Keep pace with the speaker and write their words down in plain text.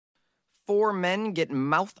Four men get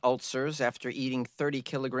mouth ulcers after eating 30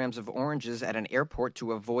 kilograms of oranges at an airport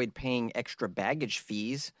to avoid paying extra baggage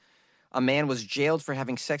fees. A man was jailed for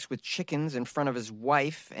having sex with chickens in front of his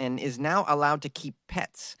wife and is now allowed to keep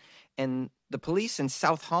pets. And the police in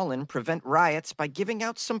South Holland prevent riots by giving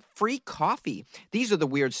out some free coffee. These are the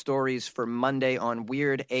weird stories for Monday on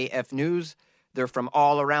Weird AF News. They're from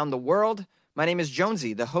all around the world. My name is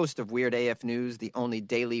Jonesy, the host of Weird AF News, the only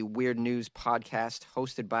daily weird news podcast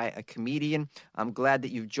hosted by a comedian. I'm glad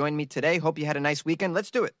that you've joined me today. Hope you had a nice weekend.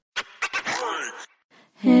 Let's do it.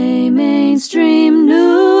 Hey, mainstream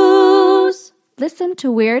news. Listen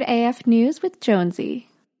to Weird AF News with Jonesy.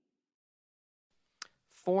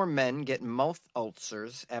 Four men get mouth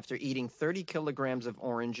ulcers after eating 30 kilograms of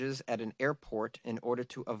oranges at an airport in order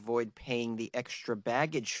to avoid paying the extra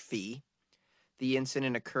baggage fee. The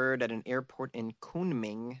incident occurred at an airport in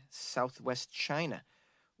Kunming, southwest China,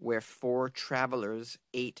 where four travelers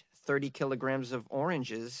ate 30 kilograms of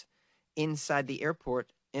oranges inside the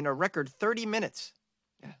airport in a record 30 minutes.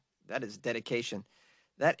 Yeah, that is dedication.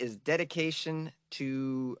 That is dedication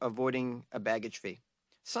to avoiding a baggage fee.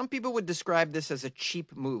 Some people would describe this as a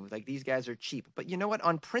cheap move, like these guys are cheap. But you know what?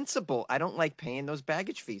 On principle, I don't like paying those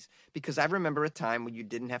baggage fees because I remember a time when you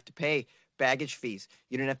didn't have to pay baggage fees.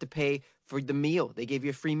 You didn't have to pay for the meal. They gave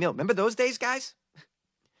you a free meal. Remember those days, guys?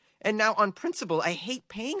 And now on principle, I hate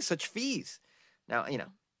paying such fees. Now,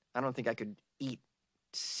 I don't think I could eat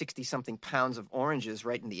 60-something pounds of oranges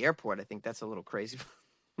right in the airport. I think that's a little crazy.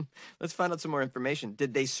 Let's find out some more information.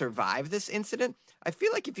 Did they survive this incident? I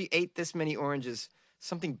feel like if you ate this many oranges,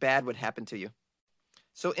 something bad would happen to you.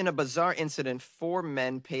 So in a bizarre incident, four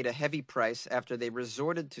men paid a heavy price after they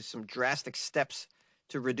resorted to some drastic steps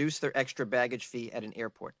to reduce their extra baggage fee at an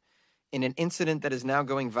airport. In an incident that is now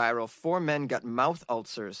going viral, four men got mouth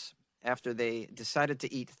ulcers after they decided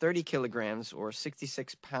to eat 30 kilograms or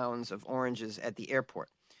 66 pounds of oranges at the airport.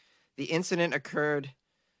 The incident occurred,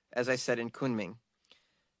 as I said, in Kunming.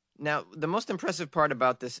 Now, the most impressive part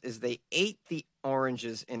about this is they ate the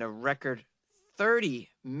oranges in a record 30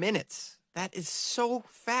 minutes. That is so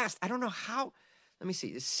fast. I don't know how. Let me see.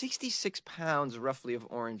 It's 66 pounds roughly of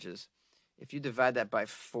oranges. If you divide that by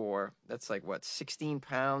 4, that's like what, 16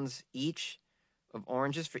 pounds each of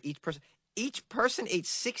oranges for each person. Each person ate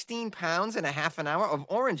 16 pounds in a half an hour of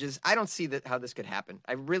oranges. I don't see how this could happen.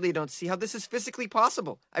 I really don't see how this is physically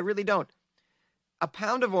possible. I really don't. A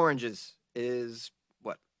pound of oranges is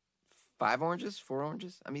what, 5 oranges, 4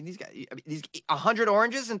 oranges? I mean, these 100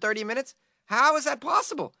 oranges in 30 minutes? How is that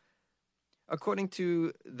possible? According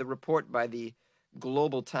to the report by the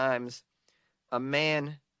Global Times, a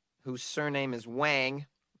man whose surname is Wang,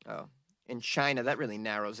 in China, that really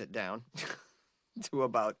narrows it down to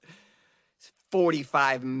about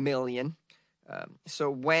 45 million.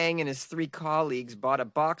 So Wang and his 3 colleagues bought a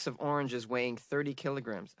box of oranges weighing 30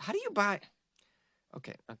 kilograms. How do you buy?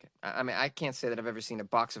 Okay. I mean, I can't say that I've ever seen a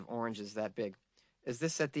box of oranges that big. Is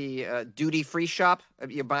this at the duty-free shop?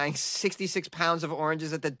 You're buying 66 pounds of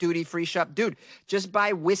oranges at the duty-free shop? Dude, just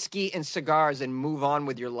buy whiskey and cigars and move on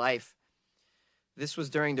with your life. This was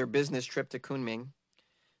during their business trip to Kunming.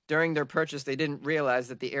 During their purchase, they didn't realize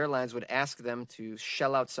that the airlines would ask them to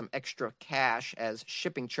shell out some extra cash as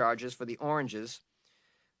shipping charges for the oranges.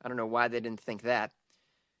 I don't know why they didn't think that.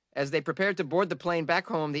 As they prepared to board the plane back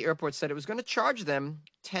home, the airport said it was going to charge them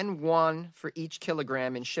 10 won for each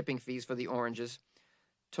kilogram in shipping fees for the oranges,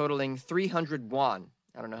 totaling 300 won.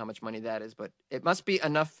 I don't know how much money that is, but it must be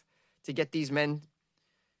enough to get these men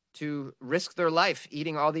to risk their life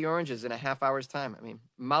eating all the oranges in a half hour's time. I mean,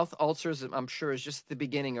 mouth ulcers, I'm sure, is just the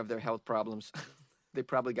beginning of their health problems. They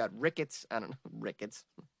probably got rickets. I don't know, rickets.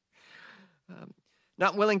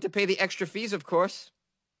 Not willing to pay the extra fees, of course.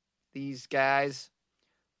 These guys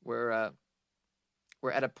were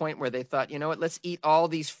at a point where they thought, you know what, let's eat all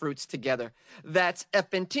these fruits together. That's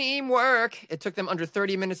effing teamwork. It took them under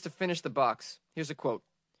 30 minutes to finish the box. Here's a quote.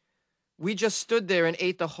 We just stood there and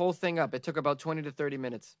ate the whole thing up. It took about 20 to 30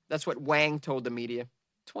 minutes. That's what Wang told the media.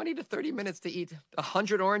 20 to 30 minutes to eat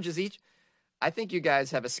 100 oranges each. I think you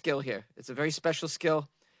guys have a skill here. It's a very special skill.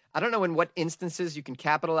 I don't know in what instances you can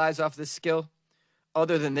capitalize off this skill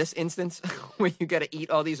other than this instance where you got to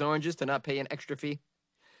eat all these oranges to not pay an extra fee.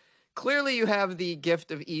 Clearly you have the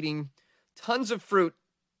gift of eating tons of fruit.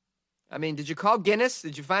 I mean, did you call Guinness?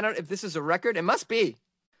 Did you find out if this is a record? It must be.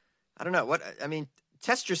 I don't know.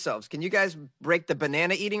 Test yourselves. Can you guys break the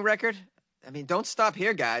banana eating record? I mean, don't stop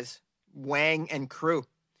here, guys. Wang and crew.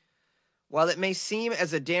 While it may seem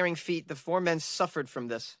as a daring feat, the 4 men suffered from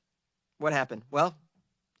this. What happened? Well,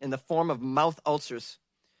 in the form of mouth ulcers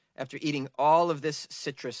after eating all of this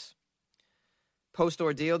citrus.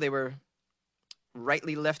 Post-ordeal, they were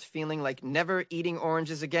rightly left feeling like never eating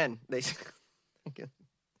oranges again. They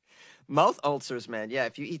mouth ulcers, man. Yeah,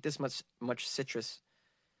 if you eat this much citrus,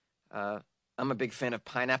 I'm a big fan of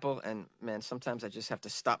pineapple, and man, sometimes I just have to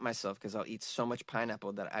stop myself because I'll eat so much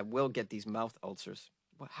pineapple that I will get these mouth ulcers.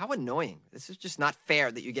 How annoying! This is just not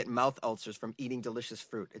fair that you get mouth ulcers from eating delicious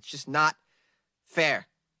fruit. It's just not fair.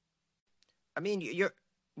 I mean,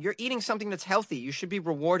 you're eating something that's healthy. You should be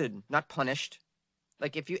rewarded, not punished.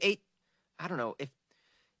 Like if you ate, I don't know,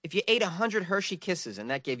 if you ate 100 Hershey Kisses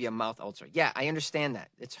and that gave you a mouth ulcer. Yeah, I understand that.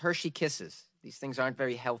 It's Hershey Kisses. These things aren't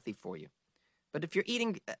very healthy for you. But if you're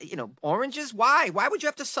eating, oranges, why? Why would you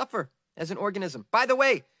have to suffer as an organism? By the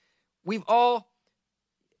way, we've all,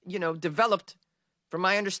 developed, from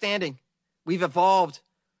my understanding, we've evolved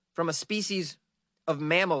from a species of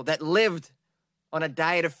mammal that lived on a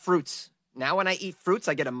diet of fruits. Now when I eat fruits,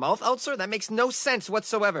 I get a mouth ulcer? That makes no sense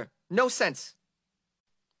whatsoever. No sense.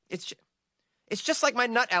 It's just like my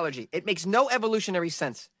nut allergy. It makes no evolutionary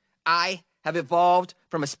sense. I have evolved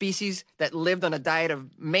from a species that lived on a diet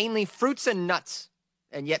of mainly fruits and nuts.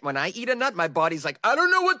 And yet when I eat a nut, my body's like, I don't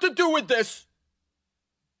know what to do with this.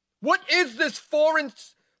 What is this foreign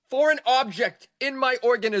object in my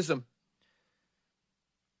organism?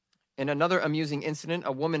 In another amusing incident,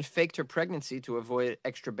 a woman faked her pregnancy to avoid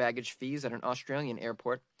extra baggage fees at an Australian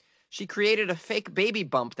airport. She created a fake baby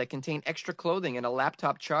bump that contained extra clothing and a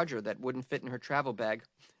laptop charger that wouldn't fit in her travel bag.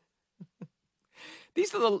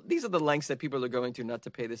 These are the lengths that people are going to not to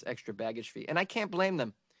pay this extra baggage fee. And I can't blame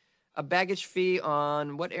them. A baggage fee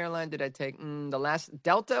on, what airline did I take? The last,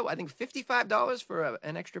 Delta, I think $55 for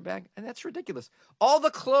an extra bag. And that's ridiculous. All the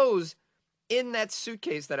clothes in that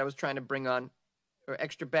suitcase that I was trying to bring on, or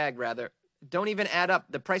extra bag rather, don't even add up.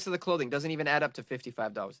 The price of the clothing doesn't even add up to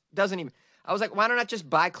 $55. Doesn't even. I was like, why don't I just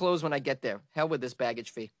buy clothes when I get there? Hell with this baggage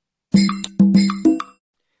fee.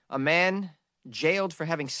 A man jailed for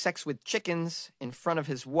having sex with chickens in front of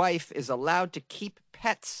his wife is allowed to keep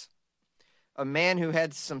pets. A man who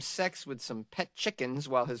had some sex with some pet chickens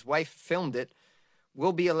while his wife filmed it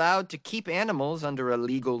will be allowed to keep animals under a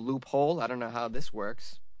legal loophole. I don't know how this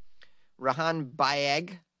works. Rahan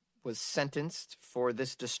Bayag was sentenced for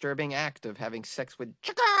this disturbing act of having sex with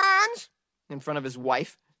chickens in front of his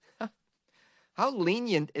wife. How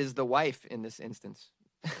lenient is the wife in this instance?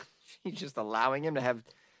 She's just allowing him to have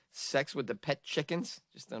sex with the pet chickens?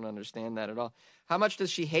 Just don't understand that at all. How much does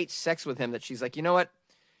she hate sex with him that she's like, you know what?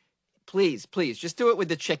 Please, just do it with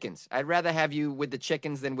the chickens. I'd rather have you with the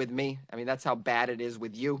chickens than with me. I mean, that's how bad it is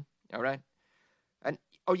with you, all right? And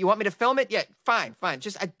oh, you want me to film it? Yeah, fine.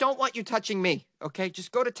 Just, I don't want you touching me, okay?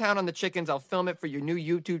 Just go to town on the chickens. I'll film it for your new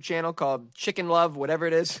YouTube channel called Chicken Love, whatever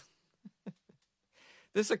it is.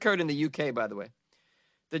 This occurred in the UK, by the way.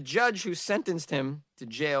 The judge who sentenced him to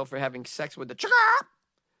jail for having sex with the chicken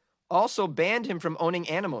also banned him from owning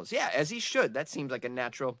animals. Yeah, as he should. That seems like a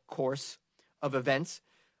natural course of events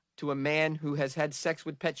to a man who has had sex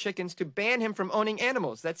with pet chickens to ban him from owning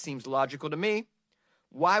animals. That seems logical to me.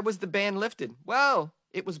 Why was the ban lifted? Well,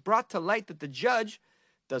 it was brought to light that the judge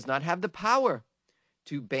does not have the power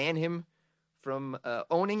to ban him from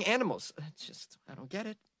owning animals. It's just, I don't get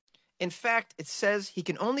it. In fact, it says he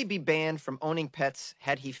can only be banned from owning pets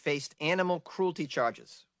had he faced animal cruelty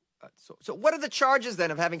charges. So what are the charges then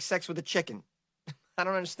of having sex with a chicken? I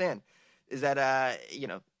don't understand. Is that,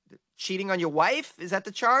 cheating on your wife? Is that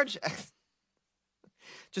the charge?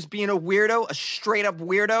 Just being a weirdo, a straight up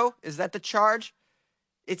weirdo? Is that the charge?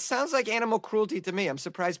 It sounds like animal cruelty to me. I'm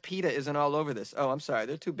surprised PETA isn't all over this. Oh, I'm sorry.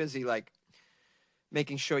 They're too busy,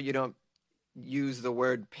 making sure you don't use the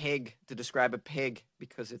word pig to describe a pig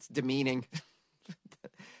because it's demeaning.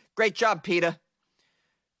 Great job, PETA.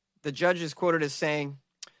 The judge is quoted as saying,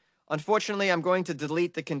 unfortunately, I'm going to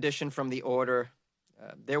delete the condition from the order.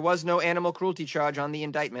 There was no animal cruelty charge on the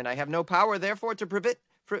indictment. I have no power, therefore, to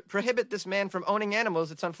prohibit this man from owning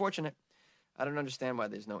animals. It's unfortunate. I don't understand why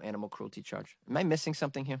there's no animal cruelty charge. Am I missing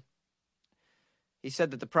something here? He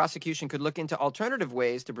said that the prosecution could look into alternative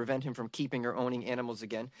ways to prevent him from keeping or owning animals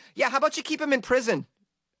again. Yeah, how about you keep him in prison?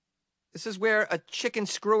 This is where a chicken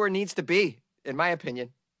screwer needs to be, in my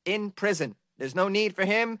opinion. In prison. There's no need for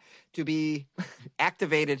him to be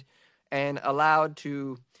activated and allowed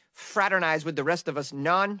to fraternize with the rest of us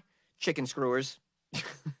non-chicken screwers.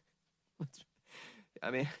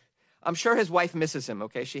 I mean, I'm sure his wife misses him,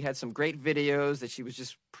 okay? She had some great videos that she was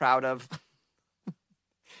just proud of.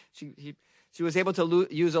 She was able to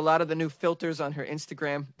use a lot of the new filters on her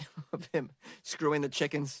Instagram of him screwing the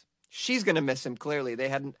chickens. She's going to miss him, clearly. They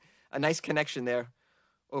had a nice connection there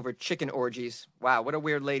over chicken orgies. Wow, what a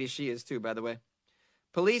weird lady she is, too, by the way.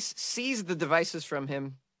 Police seized the devices from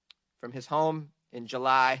him, from his home in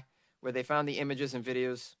July, where they found the images and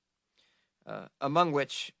videos, among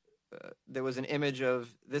which there was an image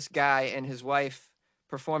of this guy and his wife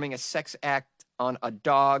performing a sex act on a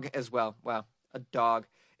dog as well. Wow, a dog.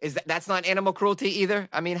 That's not animal cruelty either?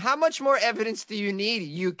 I mean, how much more evidence do you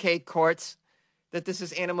need, UK courts, that this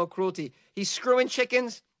is animal cruelty? He's screwing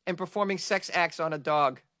chickens and performing sex acts on a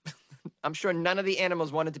dog. I'm sure none of the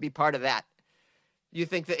animals wanted to be part of that. You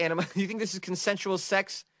think this is consensual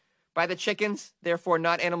sex by the chickens, therefore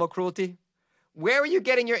not animal cruelty? Where are you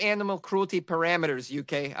getting your animal cruelty parameters,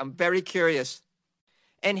 UK? I'm very curious.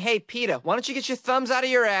 And hey, PETA, why don't you get your thumbs out of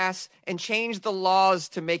your ass and change the laws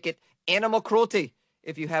to make it animal cruelty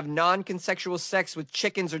if you have non-consensual sex with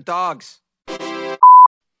chickens or dogs?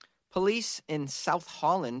 Police in South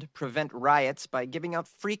Holland prevent riots by giving out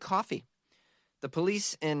free coffee. The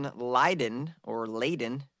police in Leiden,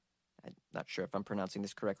 I'm not sure if I'm pronouncing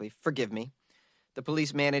this correctly, forgive me. The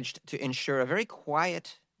police managed to ensure a very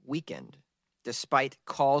quiet weekend, despite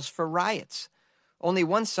calls for riots. Only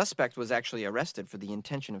one suspect was actually arrested for the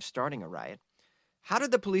intention of starting a riot. How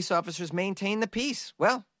did the police officers maintain the peace?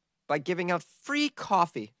 Well, by giving out free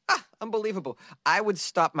coffee. Unbelievable. I would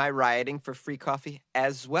stop my rioting for free coffee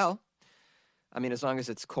as well. I mean, as long as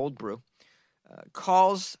it's cold brew.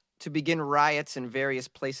 Calls to begin riots in various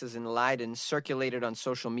places in Leiden circulated on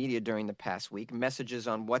social media during the past week. Messages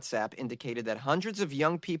on WhatsApp indicated that hundreds of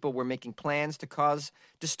young people were making plans to cause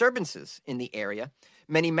disturbances in the area.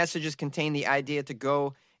 Many messages contain the idea to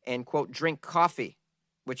go and, quote, drink coffee,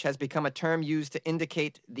 which has become a term used to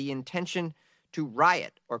indicate the intention to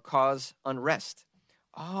riot or cause unrest.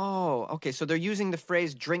 Oh, okay, so they're using the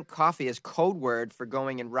phrase drink coffee as code word for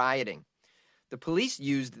going and rioting. The police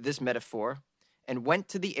used this metaphor and went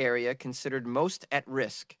to the area considered most at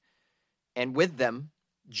risk, and with them,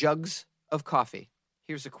 jugs of coffee.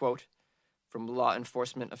 Here's a quote from law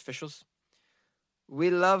enforcement officials. "We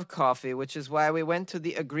love coffee, which is why we went to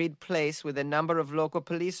the agreed place with a number of local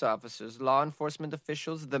police officers, law enforcement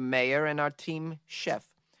officials, the mayor, and our team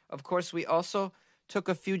chef. Of course, we also took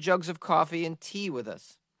a few jugs of coffee and tea with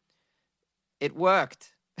us." It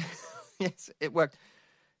worked. Yes, it worked.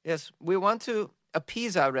 Yes, we want to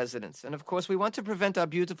appease our residents. And of course, we want to prevent our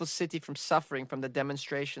beautiful city from suffering from the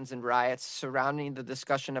demonstrations and riots surrounding the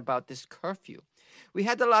discussion about this curfew. We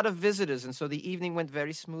had a lot of visitors, and so the evening went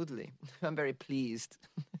very smoothly. I'm very pleased.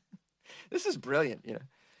 This is brilliant.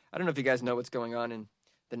 I don't know if you guys know what's going on in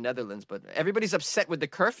the Netherlands, but everybody's upset with the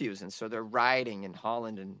curfews, and so they're rioting in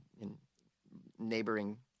Holland and in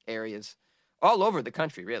neighboring areas all over the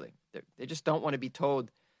country, really. They just don't want to be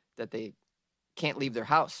told that they can't leave their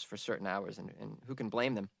house for certain hours, and who can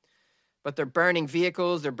blame them? But they're burning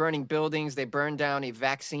vehicles, they're burning buildings, they burned down a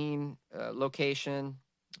vaccine location.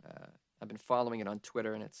 I've been following it on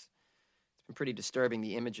Twitter, and it's been pretty disturbing,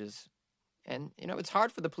 the images. And, it's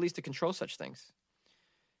hard for the police to control such things.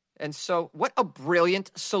 And so what a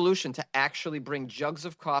brilliant solution to actually bring jugs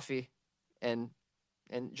of coffee and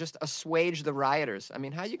just assuage the rioters. I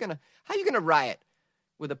mean, how are you gonna riot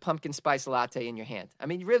with a pumpkin spice latte in your hand? I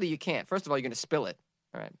mean, really, you can't. First of all, you're going to spill it.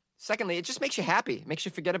 All right. Secondly, it just makes you happy. It makes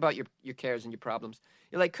you forget about your cares and your problems.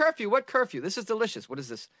 You're like, curfew? What curfew? This is delicious. What is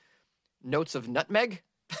this? Notes of nutmeg?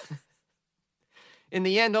 In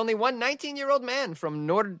the end, only one 19-year-old man from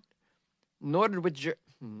Nordwijkerhout.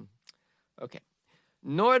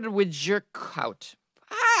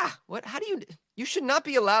 What? How do you should not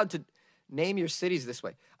be allowed to name your cities this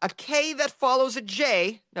way. A K that follows a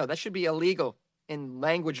J? No, that should be illegal in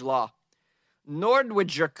language law.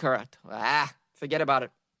 Nordwijkerhout. Forget about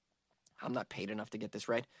it. I'm not paid enough to get this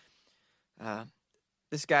right.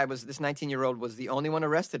 This 19-year-old was the only one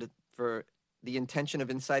arrested for the intention of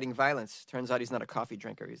inciting violence. Turns out he's not a coffee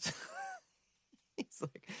drinker. He's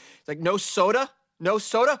like, no soda? No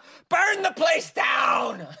soda? Burn the place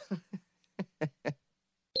down!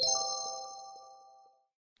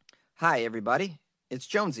 Hi, everybody. It's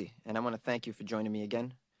Jonesy, and I want to thank you for joining me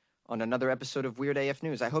again on another episode of Weird AF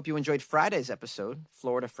News. I hope you enjoyed Friday's episode,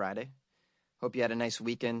 Florida Friday. Hope you had a nice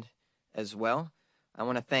weekend as well. I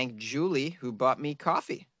want to thank Julie, who bought me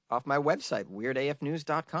coffee off my website,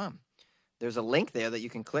 weirdafnews.com. There's a link there that you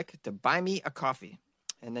can click to buy me a coffee.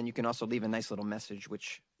 And then you can also leave a nice little message,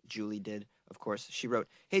 which Julie did, of course. She wrote,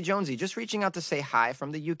 "Hey, Jonesy, just reaching out to say hi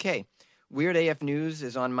from the UK. Weird AF News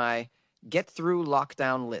is on my get through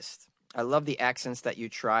lockdown list. I love the accents that you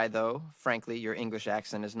try, though. Frankly, your English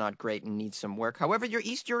accent is not great and needs some work. However, your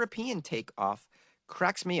East European take-off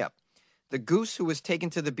cracks me up. The goose who was taken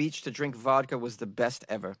to the beach to drink vodka was the best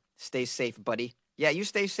ever. Stay safe, buddy." Yeah, you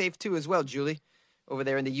stay safe too as well, Julie, over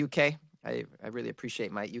there in the UK. I really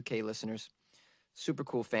appreciate my UK listeners. Super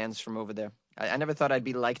cool fans from over there. I never thought I'd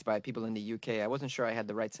be liked by people in the UK. I wasn't sure I had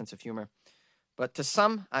the right sense of humor. But to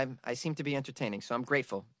some, I seem to be entertaining, so I'm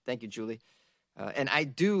grateful. Thank you, Julie. And I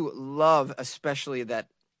do love, especially that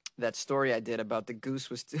story I did about the goose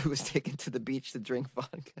who was taken to the beach to drink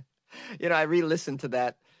vodka. I re-listened to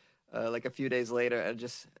that like a few days later.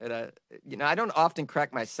 I don't often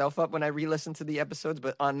crack myself up when I re-listen to the episodes,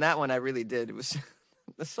 but on that one I really did. It was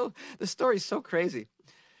the story's so crazy.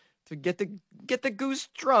 To get the goose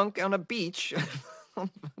drunk on a beach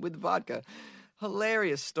with vodka.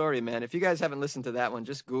 Hilarious story, man. If you guys haven't listened to that one,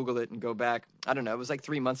 just Google it and go back. I don't know. It was like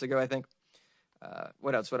 3 months ago, I think.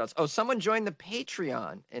 What else? Oh, someone joined the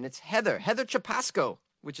Patreon, and it's Heather Chapasco,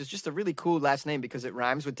 which is just a really cool last name because it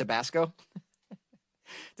rhymes with Tabasco.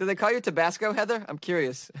 Do they call you Tabasco, Heather? I'm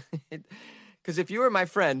curious. Because if you were my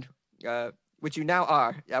friend, which you now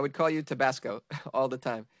are, I would call you Tabasco all the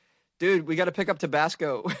time. Dude, we got to pick up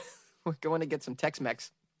Tabasco. We're going to get some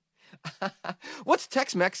Tex-Mex. What's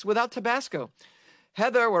Tex-Mex without Tabasco?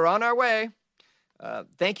 Heather, we're on our way.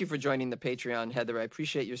 Thank you for joining the Patreon, Heather. I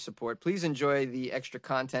appreciate your support. Please enjoy the extra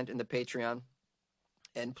content in the Patreon.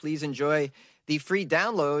 And please enjoy the free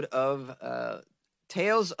download of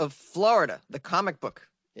Tales of Florida, the comic book.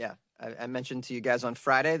 Yeah, I mentioned to you guys on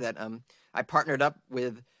Friday that I partnered up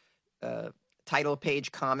with Title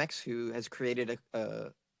Page Comics, who has created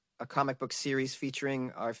a comic book series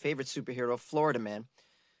featuring our favorite superhero, Florida Man.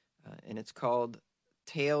 And it's called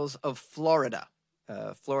Tales of Florida.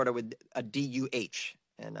 Florida with a D-U-H.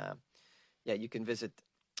 And yeah, you can visit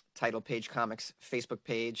Title Page Comics Facebook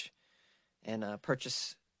page and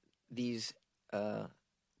purchase these, what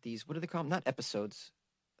do they call them? Not episodes.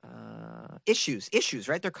 Issues,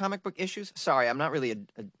 right? They're comic book issues. Sorry, I'm not really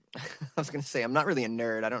I was going to say, I'm not really a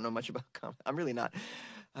nerd. I don't know much about comics. I'm really not.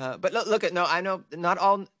 But I know not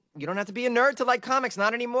all... You don't have to be a nerd to like comics,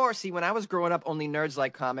 not anymore. See, when I was growing up, only nerds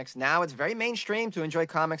like comics. Now it's very mainstream to enjoy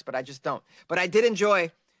comics, but I just don't. But I did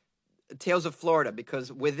enjoy Tales of Florida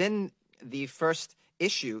because within the first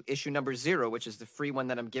issue number 0, which is the free one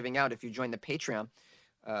that I'm giving out if you join the Patreon,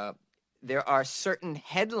 there are certain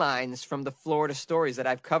headlines from the Florida stories that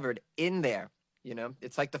I've covered in there.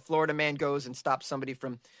 It's like the Florida man goes and stops somebody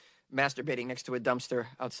from masturbating next to a dumpster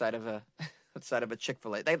outside of a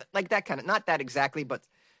Chick-fil-A. Like that kind of, not that exactly, but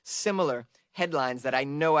similar headlines that I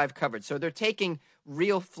know I've covered. So they're taking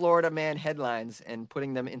real Florida man headlines and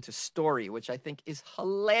putting them into story, which I think is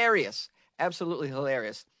hilarious. Absolutely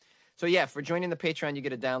hilarious. So yeah, for joining the Patreon, you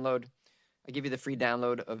get a download. I give you the free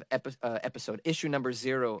download of episode issue number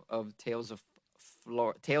 0 of Tales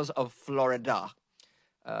of Florida.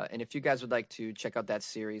 And if you guys would like to check out that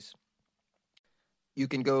series, you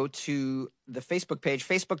can go to the Facebook page,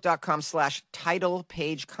 facebook.com/Title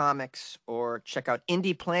Page Comics, or check out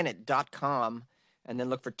indieplanet.com and then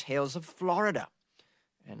look for Tales of Florida.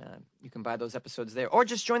 And you can buy those episodes there. Or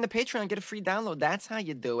just join the Patreon and get a free download. That's how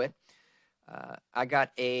you do it. I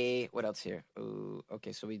got what else here? Ooh,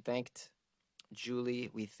 okay, so we thanked Julie.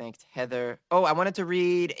 We thanked Heather. Oh, I wanted to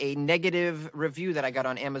read a negative review that I got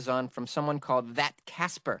on Amazon from someone called That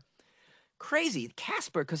Casper. Crazy,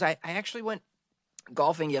 Casper, because I actually went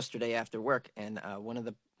golfing yesterday after work, and one of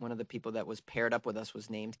the people that was paired up with us was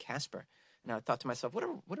named Casper. And I thought to myself, what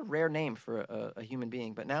a rare name for a human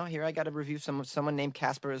being. But now here I got to review someone named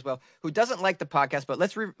Casper as well, who doesn't like the podcast. But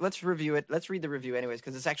let's review it. Let's read the review anyways,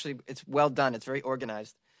 because it's well done. It's very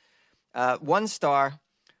organized. 1 star,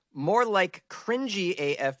 more like cringy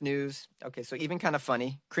AF news. Okay, so even kind of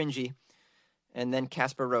funny, cringy. And then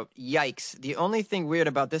Casper wrote, "Yikes, the only thing weird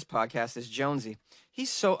about this podcast is Jonesy. He's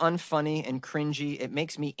so unfunny and cringy, it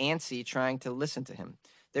makes me antsy trying to listen to him.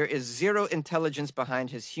 There is zero intelligence behind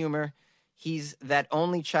his humor. He's that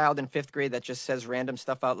only child in 5th grade that just says random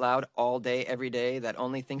stuff out loud all day, every day, that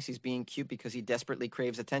only thinks he's being cute because he desperately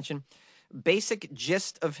craves attention. Basic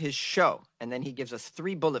gist of his show." And then he gives us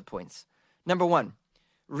 3 bullet points. Number 1.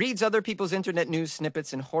 Reads other people's internet news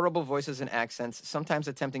snippets in horrible voices and accents, sometimes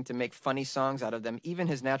attempting to make funny songs out of them. Even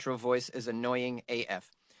his natural voice is annoying AF.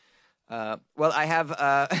 Well, I have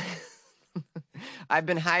I've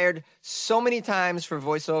been hired so many times for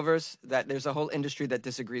voiceovers that there's a whole industry that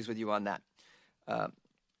disagrees with you on that.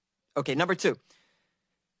 Okay, number 2.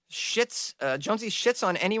 Jonesy shits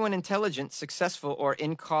on anyone intelligent, successful, or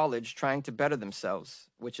in college trying to better themselves,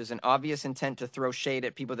 which is an obvious intent to throw shade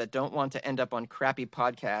at people that don't want to end up on crappy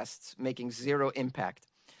podcasts, making zero impact.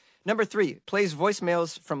 Number 3, plays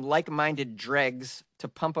voicemails from like-minded dregs to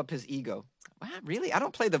pump up his ego. Wow, really? I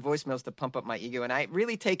don't play the voicemails to pump up my ego, and I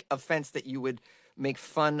really take offense that you would make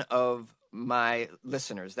fun of my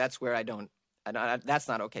listeners. That's where I don't. That's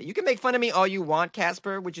not okay. You can make fun of me all you want,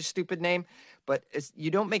 Casper, which is a stupid name, but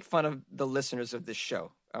you don't make fun of the listeners of this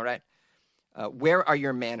show, all right? Where are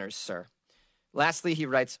your manners, sir? Lastly, he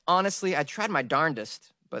writes, honestly, I tried my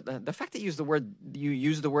darndest, but the fact that you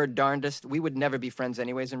use the word darndest, we would never be friends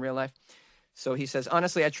anyways in real life. So he says,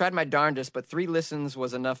 honestly, I tried my darndest, but 3 listens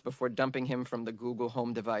was enough before dumping him from the Google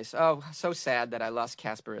Home device. Oh, so sad that I lost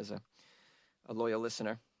Casper as a loyal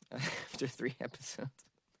listener after 3 episodes.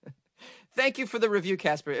 Thank you for the review,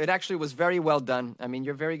 Casper. It actually was very well done. I mean,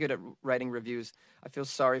 you're very good at writing reviews. I feel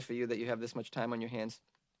sorry for you that you have this much time on your hands.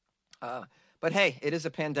 But hey, it is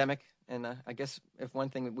a pandemic, and I guess if one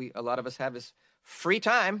thing a lot of us have is free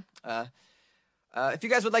time. If you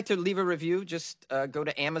guys would like to leave a review, just go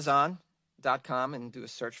to Amazon.com and do a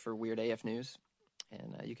search for Weird AF News,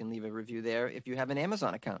 and you can leave a review there if you have an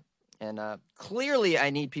Amazon account. And clearly, I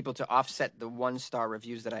need people to offset the 1-star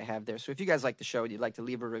reviews that I have there. So if you guys like the show and you'd like to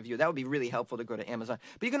leave a review, that would be really helpful to go to Amazon.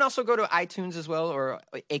 But you can also go to iTunes as well, or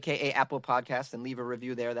AKA Apple Podcast, and leave a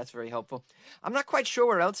review there. That's very helpful. I'm not quite sure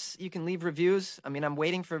where else you can leave reviews. I mean, I'm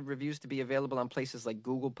waiting for reviews to be available on places like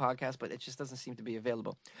Google Podcasts, but it just doesn't seem to be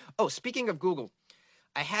available. Oh, speaking of Google,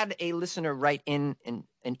 I had a listener write in an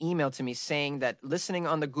email to me saying that listening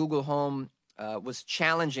on the Google Home was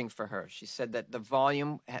challenging for her. She said that the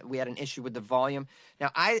volume, we had an issue with the volume.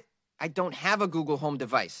 Now, I don't have a Google Home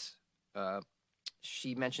device.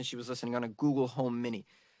 She mentioned she was listening on a Google Home Mini.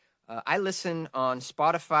 I listen on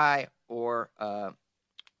Spotify or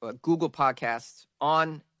Google Podcasts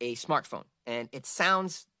on a smartphone, and it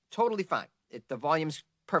sounds totally fine. The volume's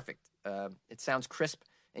perfect. It sounds crisp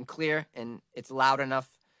and clear, and it's loud enough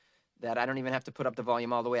that I don't even have to put up the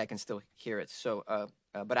volume all the way. I can still hear it. So,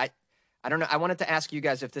 but I don't know. I wanted to ask you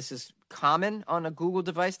guys if this is common on a Google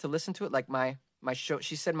device to listen to it. Like my show,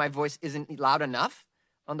 she said my voice isn't loud enough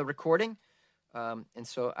on the recording. And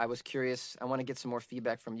so I was curious. I want to get some more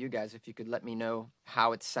feedback from you guys. If you could let me know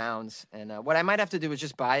how it sounds. And what I might have to do is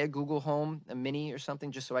just buy a Google Home, a Mini or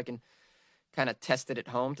something, just so I can kind of test it at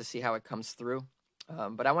home to see how it comes through.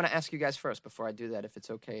 But I want to ask you guys first before I do that, if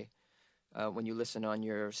it's okay. When you listen on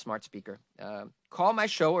your smart speaker. Call my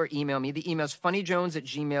show or email me. The email is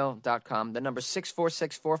funnyjones@gmail.com. The number is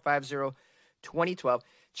 646-450-2012.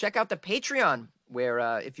 Check out the Patreon, where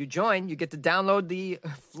if you join, you get to download the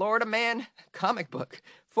Florida Man comic book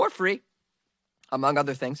for free, among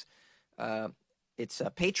other things. It's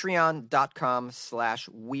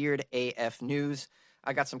patreon.com/weirdafnews.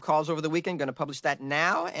 I got some calls over the weekend. Going to publish that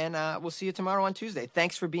now, and we'll see you tomorrow on Tuesday.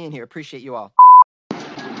 Thanks for being here. Appreciate you all.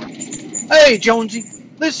 Hey, Jonesy,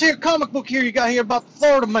 this here comic book here you got here about the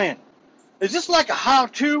Florida Man. Is this like a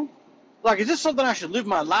how-to? Like, is this something I should live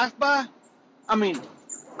my life by? I mean,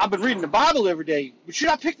 I've been reading the Bible every day, but should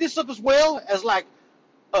I pick this up as well as like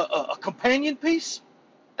a companion piece?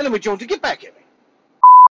 Anyway, Jonesy, get back at me.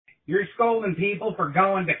 You're scolding people for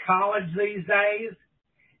going to college these days,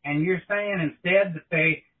 and you're saying instead that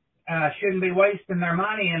they shouldn't be wasting their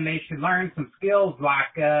money and they should learn some skills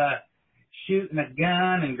like shooting a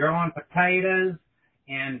gun and growing potatoes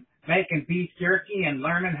and making beef jerky and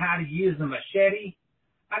learning how to use a machete.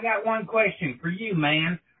 I got one question for you,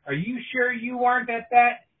 man. Are you sure you weren't at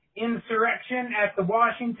that insurrection at the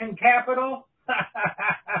Washington Capitol?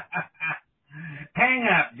 Hang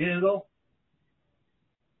up, Google.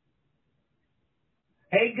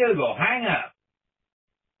 Hey, Google, hang up.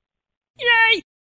 Yay!